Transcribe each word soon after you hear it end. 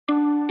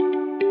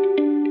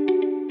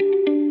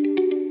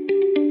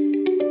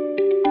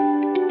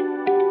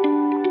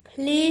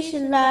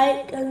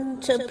like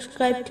and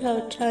subscribe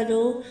to our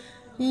channel.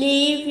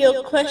 Leave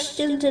your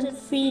questions and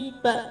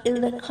feedback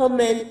in the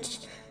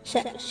comments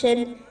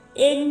section.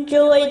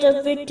 Enjoy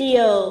the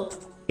video.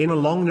 In a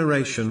long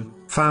narration,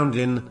 found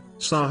in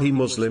Sahih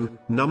Muslim,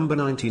 number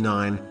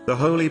 99, the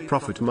Holy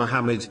Prophet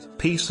Muhammad,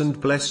 peace and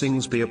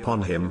blessings be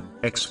upon him,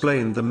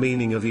 explained the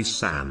meaning of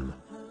Ihsan.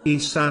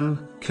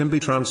 Ihsan can be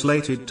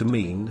translated to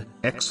mean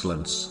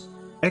excellence.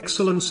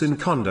 Excellence in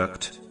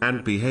conduct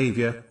and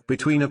behavior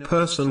between a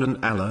person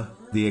and Allah,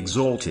 the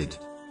Exalted,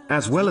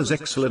 as well as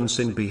excellence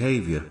in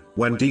behavior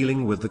when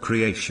dealing with the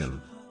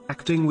creation.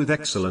 Acting with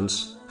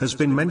excellence has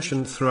been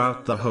mentioned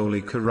throughout the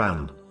Holy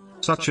Quran,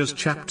 such as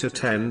chapter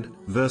 10,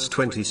 verse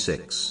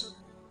 26.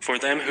 For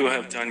them who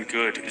have done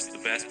good is the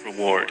best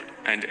reward,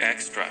 and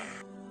extra.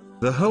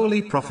 The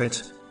Holy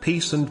Prophet,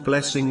 peace and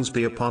blessings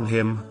be upon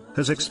him,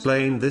 has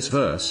explained this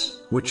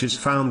verse, which is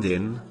found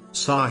in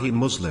Sahih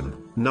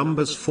Muslim,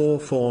 numbers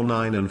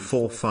 449 and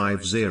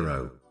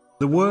 450.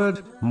 The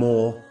word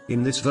more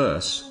in this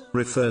verse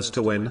refers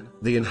to when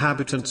the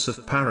inhabitants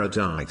of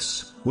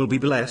paradise will be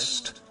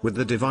blessed with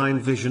the divine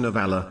vision of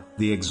Allah,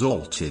 the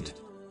Exalted.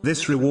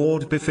 This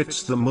reward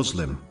befits the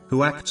Muslim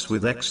who acts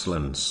with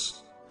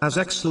excellence, as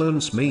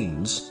excellence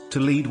means to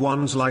lead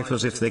one's life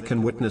as if they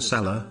can witness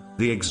Allah,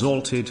 the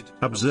Exalted,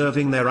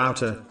 observing their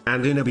outer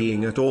and inner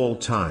being at all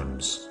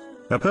times.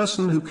 A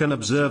person who can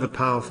observe a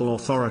powerful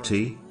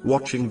authority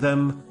watching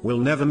them will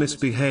never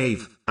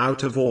misbehave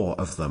out of awe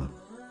of them.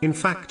 In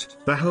fact,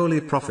 the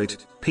Holy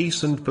Prophet,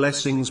 peace and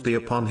blessings be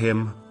upon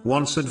him,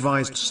 once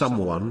advised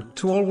someone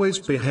to always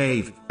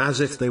behave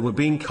as if they were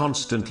being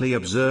constantly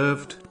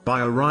observed by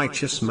a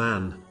righteous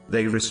man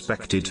they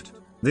respected.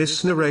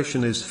 This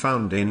narration is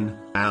found in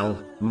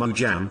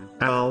Al-Mujam,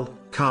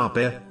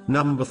 Al-Kabir,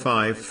 number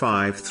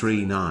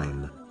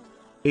 5539.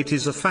 It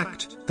is a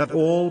fact that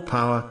all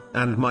power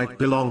and might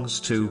belongs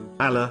to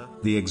Allah,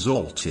 the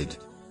Exalted.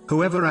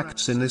 Whoever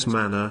acts in this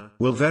manner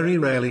will very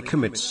rarely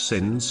commit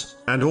sins,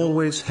 and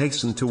always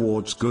hasten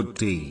towards good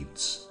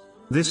deeds.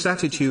 This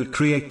attitude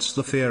creates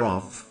the fear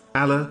of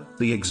Allah,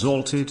 the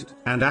Exalted,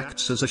 and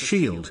acts as a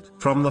shield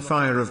from the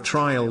fire of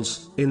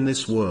trials in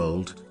this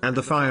world, and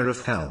the fire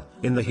of hell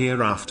in the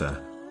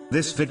hereafter.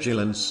 This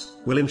vigilance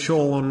will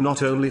ensure one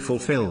not only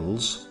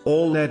fulfills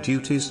all their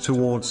duties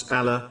towards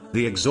Allah,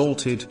 the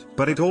Exalted,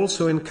 but it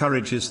also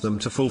encourages them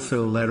to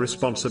fulfill their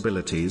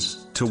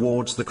responsibilities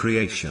towards the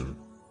creation,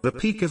 the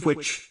peak of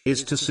which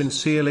is to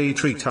sincerely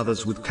treat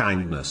others with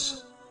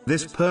kindness.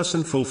 This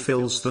person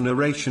fulfills the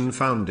narration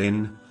found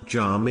in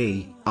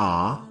Jami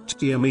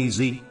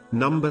at-Tirmizi,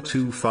 number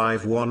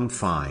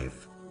 2515,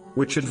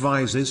 which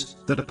advises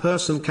that a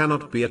person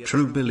cannot be a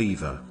true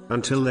believer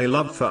until they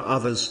love for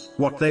others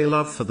what they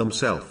love for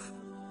themselves.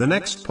 The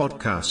next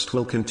podcast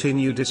will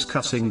continue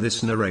discussing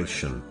this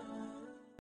narration.